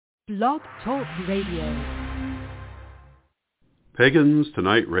Blog Talk Radio. Pagans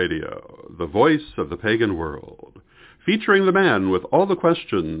Tonight Radio, the voice of the pagan world, featuring the man with all the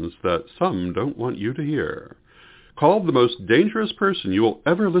questions that some don't want you to hear. Called the most dangerous person you will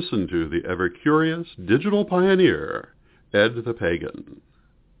ever listen to, the ever-curious digital pioneer, Ed the Pagan.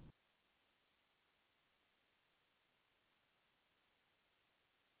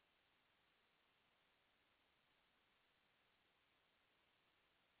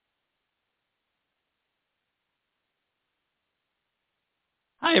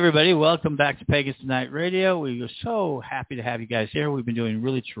 Hi, everybody. Welcome back to Pagans Tonight Radio. We are so happy to have you guys here. We've been doing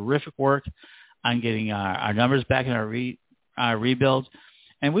really terrific work on getting our numbers back in our rebuild.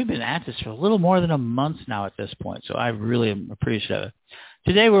 And we've been at this for a little more than a month now at this point, so I really am appreciative.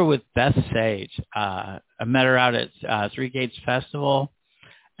 Today we're with Beth Sage. I met her out at Three Gates Festival,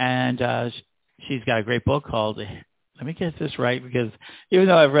 and she's got a great book called, let me get this right, because even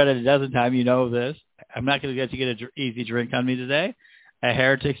though I've read it a dozen times, you know this. I'm not going to get you an easy drink on me today. A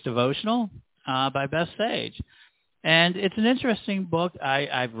Heretics Devotional by Beth Sage. And it's an interesting book.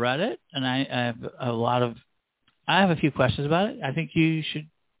 I've read it, and I have a few questions about it. I think you should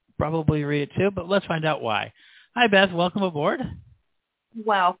probably read it too, but let's find out why. Hi, Beth. Welcome aboard.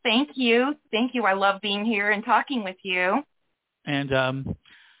 Well, thank you. Thank you. I love being here and talking with you. And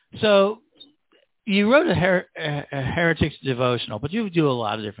so you wrote a Heretics Devotional, but you do a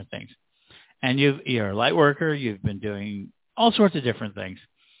lot of different things. And you're a light worker. You've been doing all sorts of different things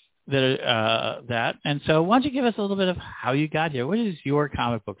that. And so why don't you give us a little bit of how you got here? What is your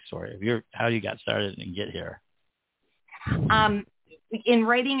comic book story of how you got started and get here? In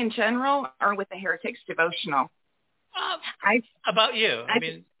writing in general, or with the Heretics Devotional? About you. I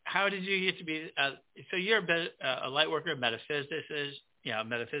mean, how did you get to be, so you're a light worker, a metaphysics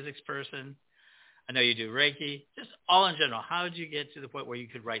person. I know you do Reiki. Just all in general, how did you get to the point where you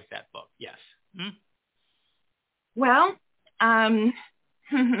could write that book? Yes. Well, to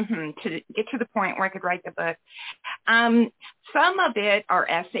get to the point where I could write the book, some of it are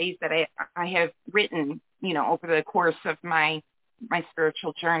essays that I have written, over the course of my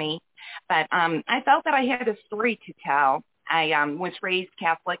spiritual journey. But I felt that I had a story to tell. I was raised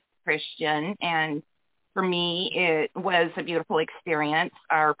Catholic Christian, and for me, it was a beautiful experience.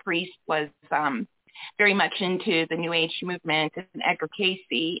 Our priest was very much into the New Age movement and Edgar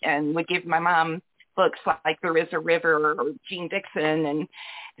Cayce, and would give my mom books like There Is a River or Jean Dixon. And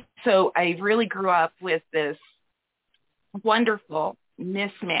so I really grew up with this wonderful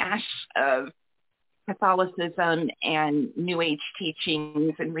mismatch of Catholicism and New Age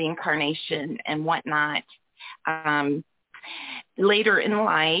teachings and reincarnation and whatnot. Later in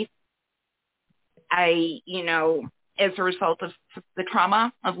life, I, as a result of the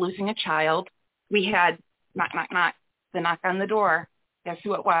trauma of losing a child, we had knock, knock, knock, the knock on the door. Guess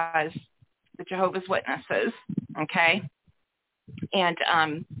who it was? The Jehovah's Witnesses, okay? And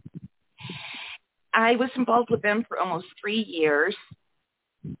I was involved with them for almost 3 years,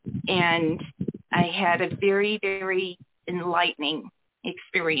 and I had a very, very enlightening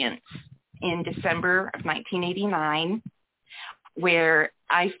experience in December of 1989, where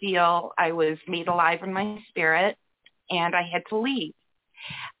I feel I was made alive in my spirit, and I had to leave.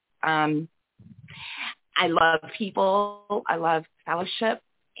 I love people. I love fellowship,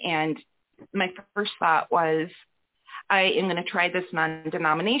 and my first thought was, I am going to try this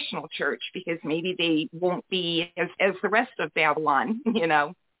non-denominational church because maybe they won't be as the rest of Babylon,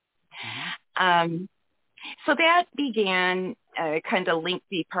 Mm-hmm. So that began a kind of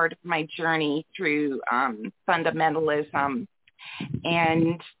lengthy part of my journey through fundamentalism,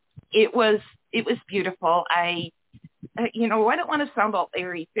 and it was beautiful. I don't want to sound all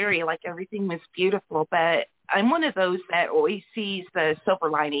airy-fairy like everything was beautiful, but I'm one of those that always sees the silver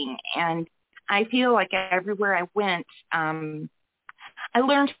lining, and I feel like everywhere I went, I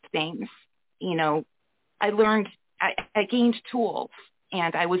learned things. I gained tools,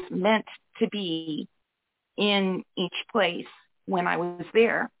 and I was meant to be in each place when I was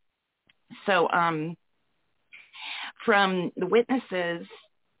there. So from the witnesses,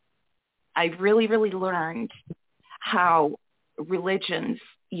 I really, really learned how religions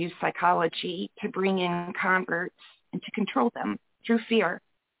use psychology to bring in converts and to control them through fear.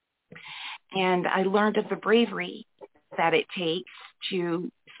 And I learned of the bravery that it takes to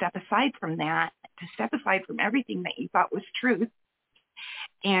step aside from that, to step aside from everything that you thought was truth,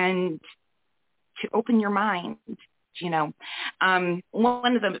 and to open your mind.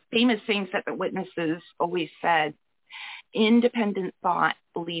 One of the famous things that the witnesses always said, independent thought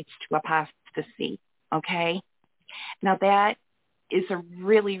leads to apostasy, okay? Now that is a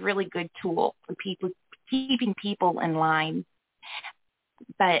really, really good tool for people, keeping people in line.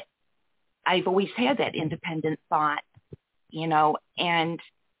 But I've always had that independent thought, and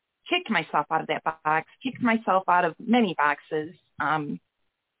kicked myself out of that box, kicked myself out of many boxes.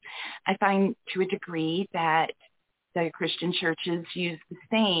 I find to a degree that the Christian churches use the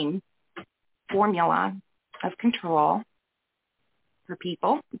same formula of control for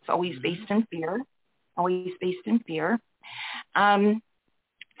people. It's always based in fear, always based in fear.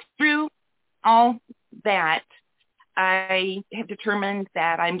 Through all that, I have determined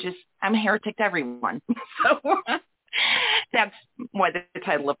that I'm a heretic to everyone. So that's why the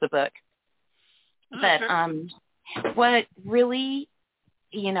title of the book. But what really,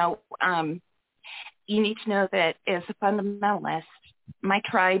 you need to know that as a fundamentalist, my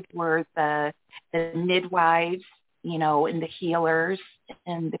tribe were the midwives, and the healers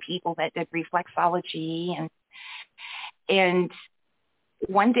and the people that did reflexology. And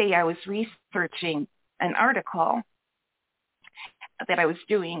one day I was researching an article that I was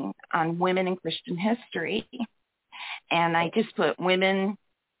doing on women in Christian history. And I just put women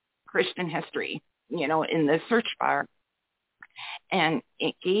Christian history, in the search bar. And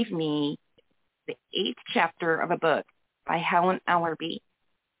it gave me the 8th chapter of a book by Helen Ellerby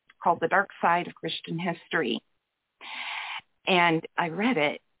called The Dark Side of Christian History. And I read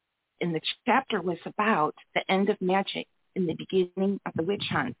it, and the chapter was about the end of magic and the beginning of the witch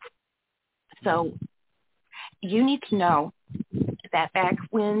hunt. So you need to know that back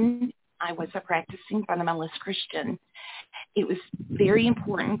when I was a practicing fundamentalist Christian, it was very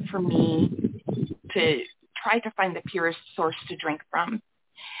important for me to try to find the purest source to drink from.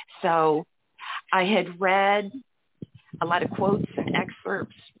 So I had read a lot of quotes and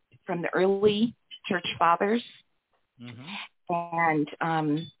excerpts from the early church fathers. And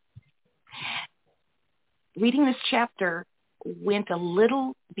reading this chapter went a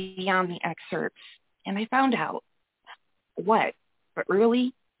little beyond the excerpts, and I found out what the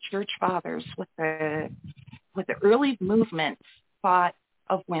early church fathers, what the early movements thought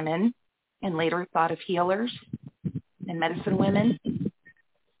of women and later thought of healers and medicine women.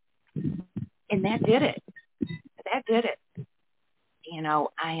 And that did it.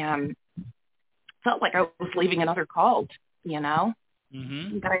 I felt like I was leaving another cult, But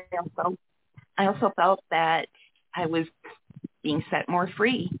I also felt that I was being set more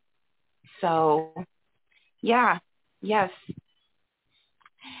free. So, yes.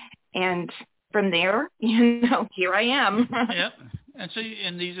 And from there, here I am. Yep. And so,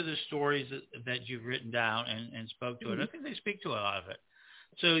 and these are the stories that you've written down and spoke to it. I think they speak to a lot of it.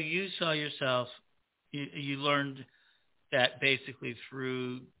 So you saw yourself, you learned that basically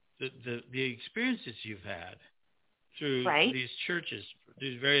through the experiences you've had through these churches,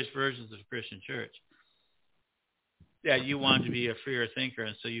 these various versions of the Christian church, that you wanted to be a freer thinker,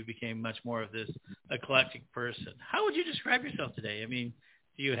 and so you became much more of this eclectic person. How would you describe yourself today? I mean,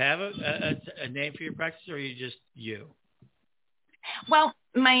 do you have a name for your practice, or are you just you? Well,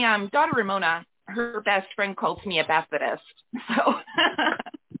 my daughter Ramona, her best friend calls me a Bethodist. So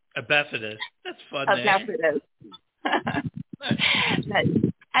a Bethodist. That's fun. A Bethodist. But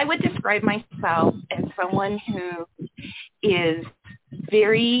I would describe myself as someone who is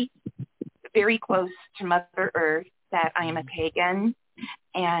very, very close to Mother Earth, that I am a pagan,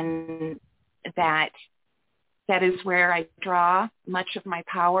 and that is where I draw much of my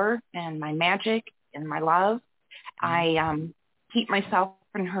power and my magic and my love. I keep myself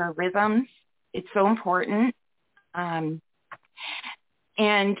in her rhythms. It's so important. And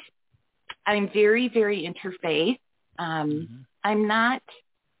I'm very, very interfaith. I'm not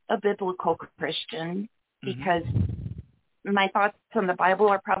a biblical Christian because my thoughts on the Bible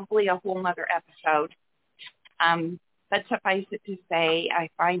are probably a whole other episode. But suffice it to say, I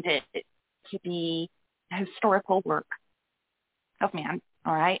find it to be a historical work of man,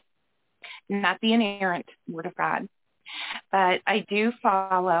 all right? Not the inerrant Word of God. But I do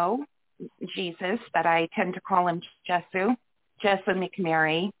follow Jesus, but I tend to call him Jesu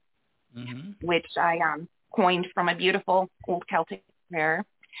McMary, which I coined from a beautiful old Celtic prayer.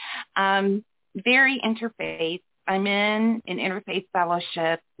 Very interfaith. I'm in an interfaith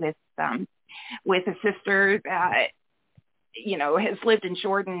fellowship with a sister that, has lived in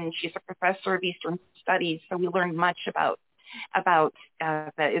Jordan. She's a professor of Eastern Studies, so we learned much about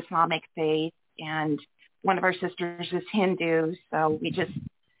the Islamic faith. And one of our sisters is Hindu, so we just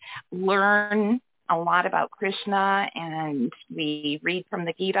learn a lot about Krishna, and we read from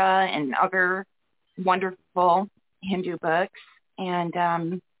the Gita and other wonderful Hindu books. And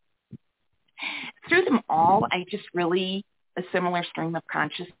through them all, I just really a similar stream of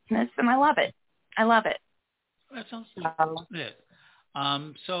consciousness, and I love it. That sounds good.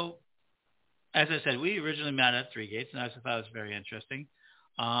 So, as I said, we originally met at Three Gates, and I thought it was very interesting.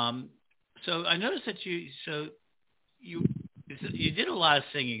 So I noticed that you did a lot of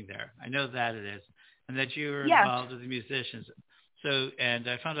singing there. I know that it is, and that you were Yes. involved with the musicians. So, and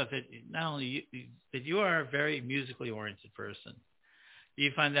I found out that not only that you are a very musically oriented person. Do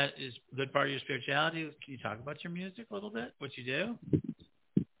you find that is a good part of your spirituality? Can you talk about your music a little bit? What you do?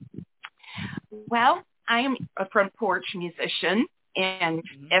 Well, I am a front porch musician, and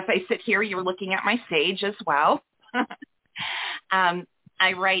as I sit here, you're looking at my stage as well.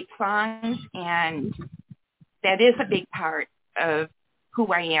 I write songs, and that is a big part of who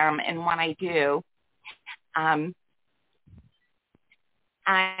I am and what I do.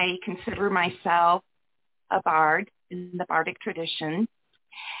 I consider myself a bard in the bardic tradition,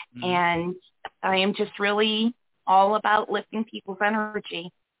 and I am just really all about lifting people's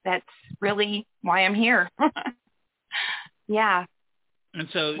energy. That's really why I'm here. Yeah. And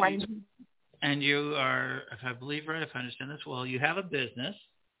so, and you are, if I believe right, if I understand this well, you have a business,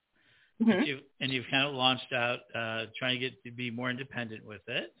 that you've kind of launched out, trying to get to be more independent with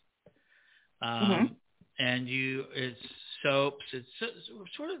it. And it's soaps, it's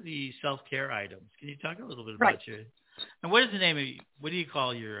sort of the self-care items. Can you talk a little bit about and what is the name of, what do you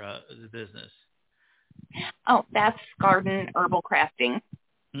call your the business? Oh, that's Garden Herbal Crafting.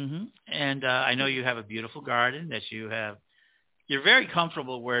 And I know you have a beautiful garden that you're very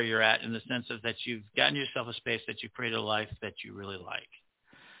comfortable where you're at, in the sense of that you've gotten yourself a space that you created a life that you really like.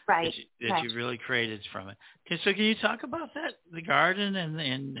 Right. That you really created from it. Okay, so can you talk about that, the garden,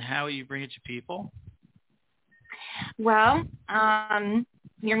 and how you bring it to people? Well,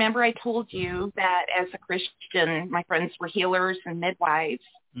 you remember I told you that as a Christian, my friends were healers and midwives.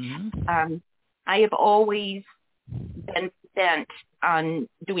 I have always been bent on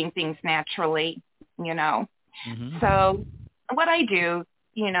doing things naturally, you know. So what I do,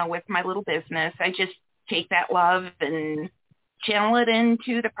 you know, with my little business, I just take that love and channel it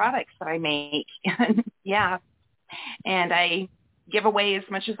into the products that I make. Yeah. And I give away as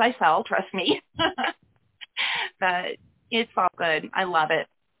much as I sell, trust me. But it's all good. I love it.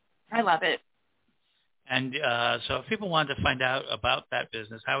 I love it. And so if people wanted to find out about that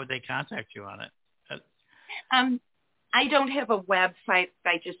business, how would they contact you on it? I don't have a website.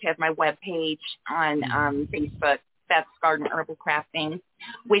 I just have my webpage on Facebook. That's Garden Herbal Crafting,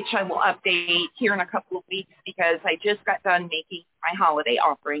 which I will update here in a couple of weeks because I just got done making my holiday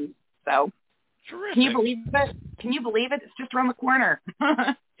offerings. So terrific. Can you believe it? Can you believe it? It's just around the corner.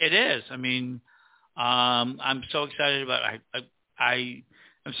 It is. I mean, I'm so excited about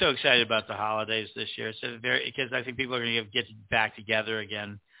I'm so excited about the holidays this year. So because I think people are going to get back together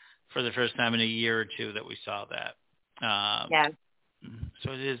again for the first time in a year or two that we saw that. Yeah.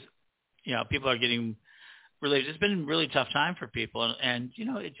 So it is, you know, people are getting relieved. It's been a really tough time for people, and you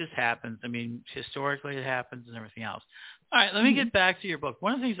know, it just happens. I mean, historically it happens and everything else. All right, let me get back to your book.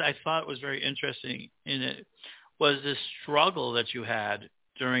 One of the things I thought was very interesting in it was this struggle that you had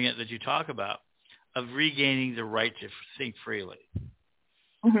during it that you talk about of regaining the right to think freely.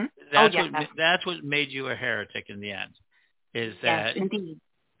 That's what made you a heretic in the end. Is that? Yes, indeed.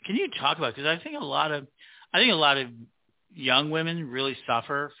 Can you talk about? Because I think a lot of young women really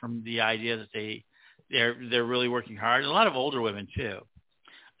suffer from the idea that they're really working hard. A lot of older women too,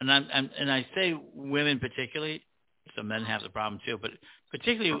 and I say women particularly. Some men have the problem too, but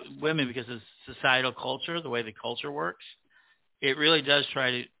particularly women because of societal culture, the way the culture works. It really does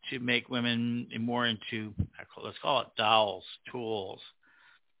try to make women more into, let's call it dolls, tools,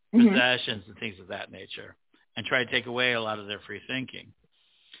 possessions, and things of that nature, and try to take away a lot of their free thinking.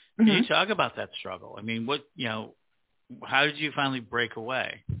 Can you talk about that struggle? I mean, how did you finally break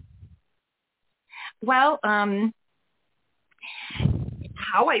away? Well,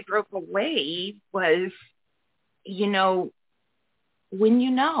 how I broke away was, you know, when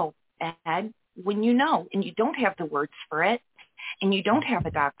you know, Ed, when you know, and you don't have the words for it, and you don't have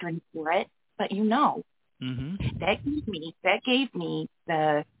a doctrine for it, but you know, that gave me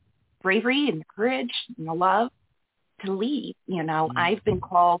the bravery and the courage and the love to leave. You know, I've been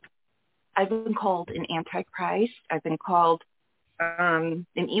called an antichrist. I've been called an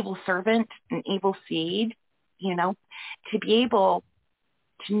evil servant, an evil seed. You know, to be able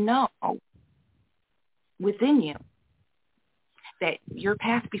to know within you that your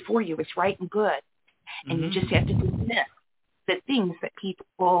path before you is right and good, and you just have to dismiss the things that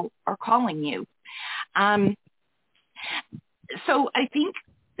people are calling you. So I think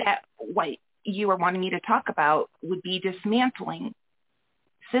that what you are wanting me to talk about would be dismantling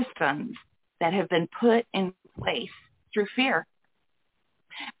systems that have been put in place through fear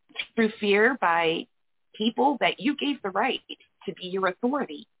by people that you gave the right to be your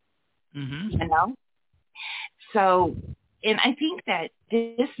authority, you know? So And I think that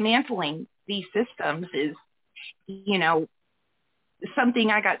dismantling these systems is, something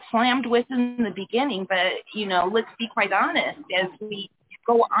I got slammed with in the beginning. But, let's be quite honest, as we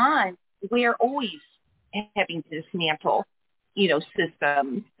go on, we are always having to dismantle,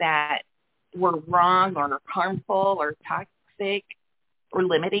 systems that were wrong or harmful or toxic or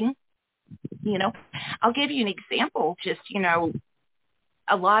limiting. I'll give you an example. Just,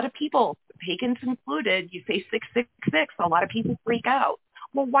 a lot of people, pagans included, you say 666, a lot of people freak out.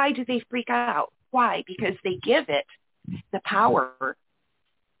 Well, why do they freak out? Why? Because they give it the power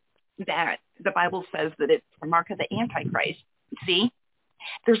that the Bible says that it's the mark of the Antichrist. See?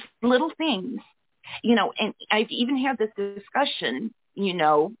 There's little things, and I've even had this discussion,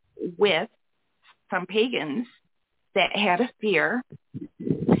 with some pagans that had a fear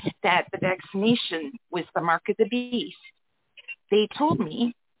that the vaccination was the mark of the beast. They told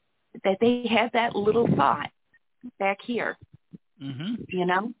me that they had that little thought back here,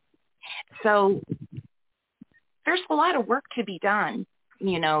 So there's a lot of work to be done,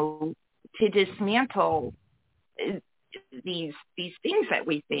 to dismantle these things that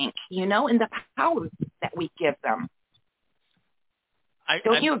we think, and the power that we give them.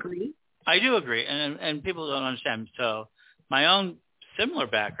 Don't you agree? I do agree, and people don't understand. So my own similar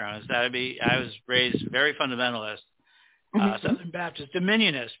background is that I was raised very fundamentalist, Southern Baptist,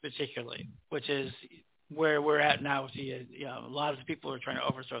 Dominionist particularly, which is where we're at now. A lot of the people who are trying to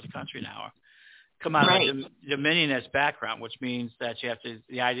overthrow the country now come out of a Dominionist background, which means that you have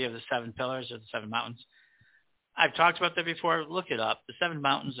the idea of the 7 pillars or the 7 mountains. I've talked about that before. Look it up. The 7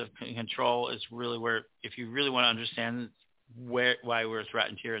 mountains of control is really where, if you really want to understand why we're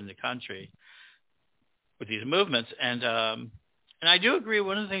threatened here in the country with these movements. And I do agree.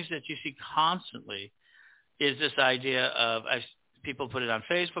 One of the things that you see constantly is this idea of, as people put it on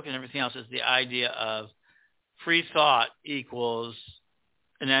Facebook and everything else, is the idea of free thought equals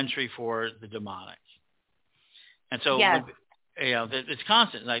an entry for the demonic. And so, it's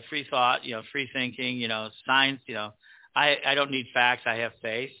constant, like free thought, free thinking, science, I don't need facts. I have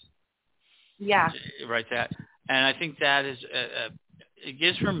faith. Yeah. Right. And I think that is, it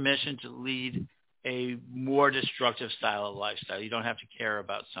gives permission to lead a more destructive style of lifestyle. You don't have to care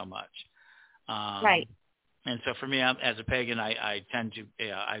about so much. Right. And so for me, as a pagan, I tend to,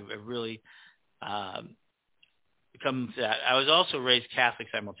 I really come to that. I was also raised Catholic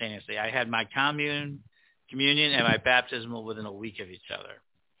simultaneously. I had my communion and my baptismal within a week of each other.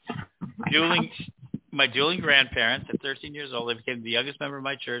 My dueling grandparents at 13 years old, they became the youngest member of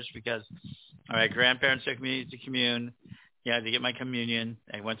my church because my grandparents took me to commune, to get my communion.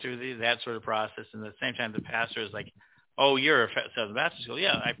 I went through that sort of process, and at the same time, the pastor was like, "Oh, you're a Southern Baptist school?"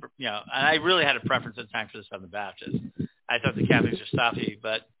 Yeah, and I really had a preference at the time for the Southern Baptist. I thought the Catholics were stuffy,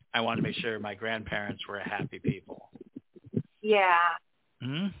 but I wanted to make sure my grandparents were happy people. Yeah.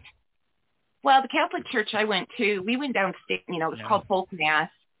 Mm-hmm. Well, the Catholic church I went to, we went downstate. It was called Folk Mass,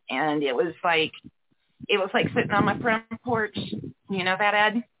 and it was like sitting on my front porch. You know that,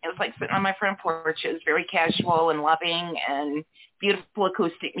 Ed? It was like sitting on my front porch. It was very casual and loving and beautiful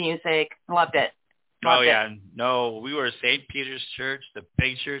acoustic music. Loved it. No, we were St. Peter's Church, the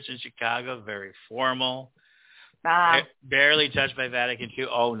big church in Chicago, very formal. Barely touched by Vatican II.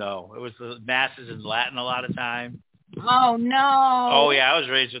 Oh, no. It was the masses in Latin a lot of time. Oh, no. Oh, yeah. I was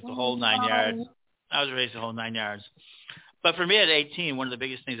raised with the whole 9 yards. But for me at 18, one of the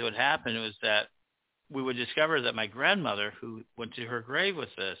biggest things that would happen was that we would discover that my grandmother, who went to her grave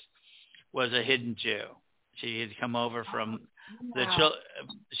with this, was a hidden Jew. She had come over from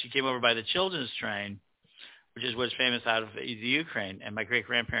she came over by the children's train, which is what's famous out of the Ukraine. And my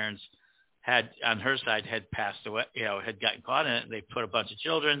great-grandparents had, on her side, had passed away, had gotten caught in it. They put a bunch of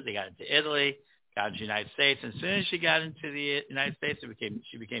children. They got into Italy, got into the United States. And as soon as she got into the United States,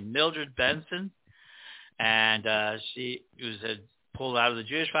 she became Mildred Benson. And she was pulled out of the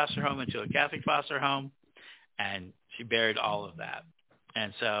Jewish foster home into a Catholic foster home, and she buried all of that.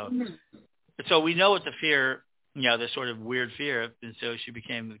 And so we know what the fear, this sort of weird fear, and so she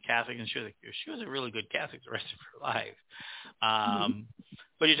became the Catholic, and she was a really good Catholic the rest of her life.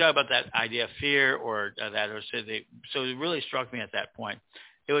 But you talk about that idea of fear so it really struck me at that point.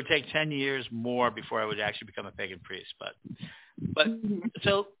 It would take 10 years more before I would actually become a pagan priest. But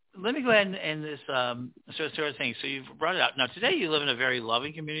so let me go ahead and end this sort of thing. So you've brought it up. Now, today you live in a very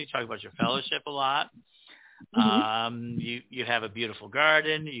loving community. You talk about your fellowship a lot. You have a beautiful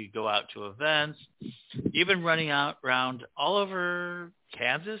garden. You go out to events. You've been running around all over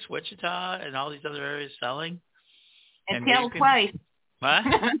Kansas, Wichita, and all these other areas selling. And Seattle twice. What?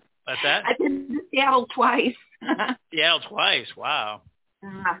 What's that? I've been to Seattle twice. Seattle twice. Wow.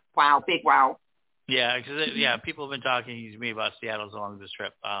 Wow. Big wow. Yeah, because people have been talking to me about Seattle's along this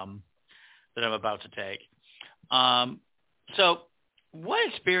trip that I'm about to take. So, what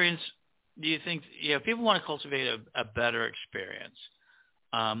experience do you think? People want to cultivate a better experience.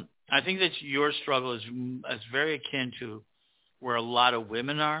 I think that your struggle is very akin to where a lot of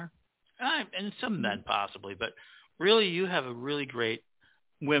women are, and some men possibly, but really you have a really great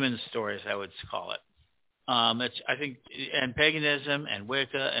women's story, as I would call it. I think, and paganism and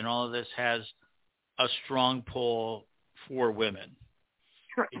Wicca and all of this has a strong pull for women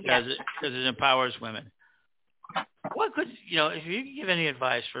because it empowers women. What could if you could give any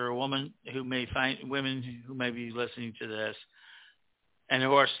advice for a woman women who may be listening to this and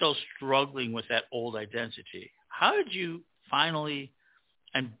who are still struggling with that old identity, how did you finally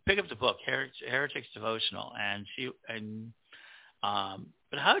pick up the book Heretics Devotional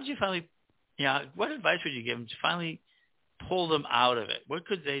but how did you finally what advice would you give them to finally pull them out of it? What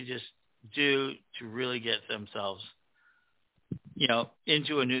could they just do to really get themselves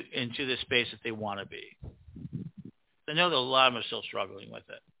into the space that they want to be? I know that a lot of them are still struggling with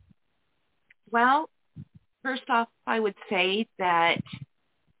it. Well, first off, I would say that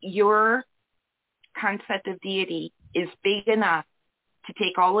your concept of deity is big enough to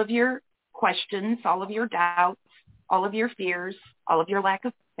take all of your questions, all of your doubts, all of your fears, all of your lack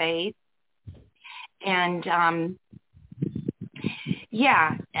of faith. And,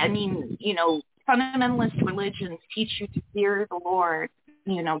 fundamentalist religions teach you to fear the Lord.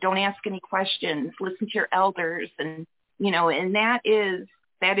 Don't ask any questions, listen to your elders. And, and that is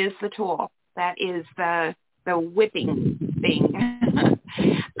the tool. That is the whipping thing.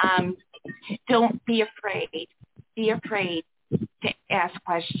 Don't be afraid. Be afraid to ask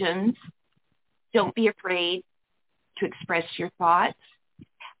questions. Don't be afraid to express your thoughts.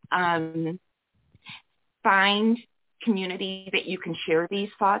 Find community that you can share these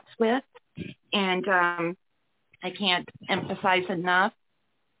thoughts with. And I can't emphasize enough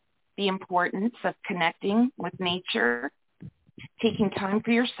the importance of connecting with nature, taking time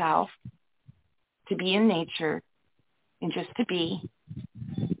for yourself to be in nature and just to be,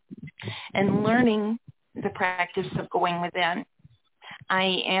 and learning the practice of going within.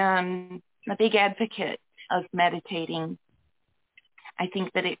 I am a big advocate of meditating. I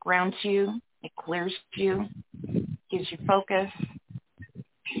think that it grounds you, it clears you, gives you focus.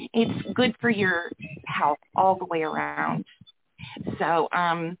 It's good for your health all the way around. So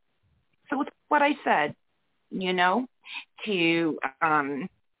with what I said, to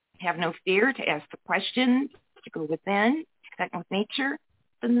have no fear, to ask the questions, to go within, to connect with nature,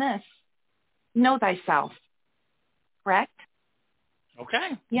 then this, know thyself. Correct?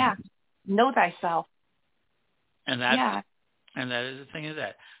 Okay. Yeah. Know thyself. And that is the thing of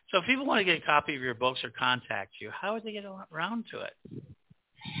that. So if people want to get a copy of your books or contact you, how would they get around to it?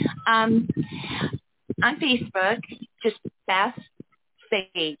 On Facebook, just Beth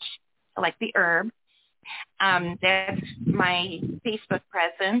Sage, like the herb. That's my Facebook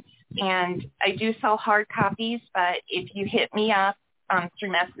presence. And I do sell hard copies, but if you hit me up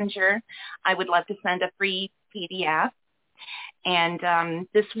through Messenger, I would love to send a free PDF. And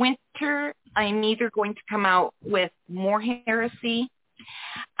this winter, I'm either going to come out with more heresy,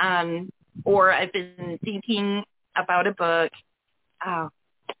 or I've been thinking about a book.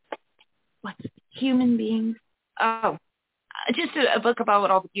 What's Human Beings? Just a book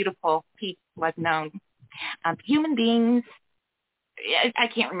about all the beautiful people I've known. Human Beings. I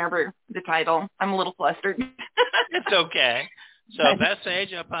can't remember the title. I'm a little flustered. It's okay. So Beth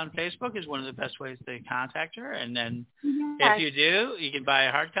Sage up on Facebook is one of the best ways to contact her. And then if you do, you can buy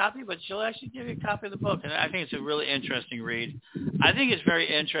a hard copy, but she'll actually give you a copy of the book. And I think it's a really interesting read. I think it's very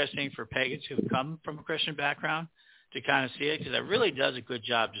interesting for pagans who come from a Christian background to kind of see it, because it really does a good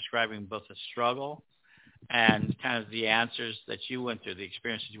job describing both the struggle and kind of the answers that you went through, the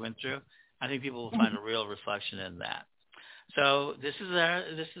experiences you went through. I think people will find a real reflection in that. So this is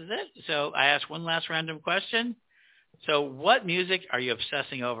it. So I asked one last random question. So what music are you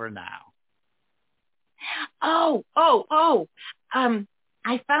obsessing over now? I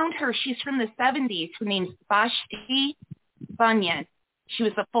found her. She's from the 70s. Her name's Vashti Bunyan. She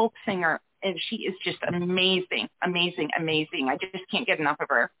was a folk singer, and she is just amazing, amazing, amazing. I just can't get enough of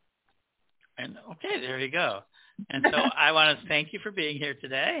her. And okay, there you go. And so I want to thank you for being here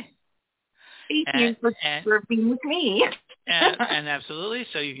today. Thank you for being with me. and absolutely.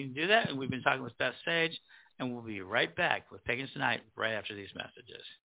 So you can do that. And we've been talking with Beth Sage, and we'll be right back with Pagans Tonight right after these messages.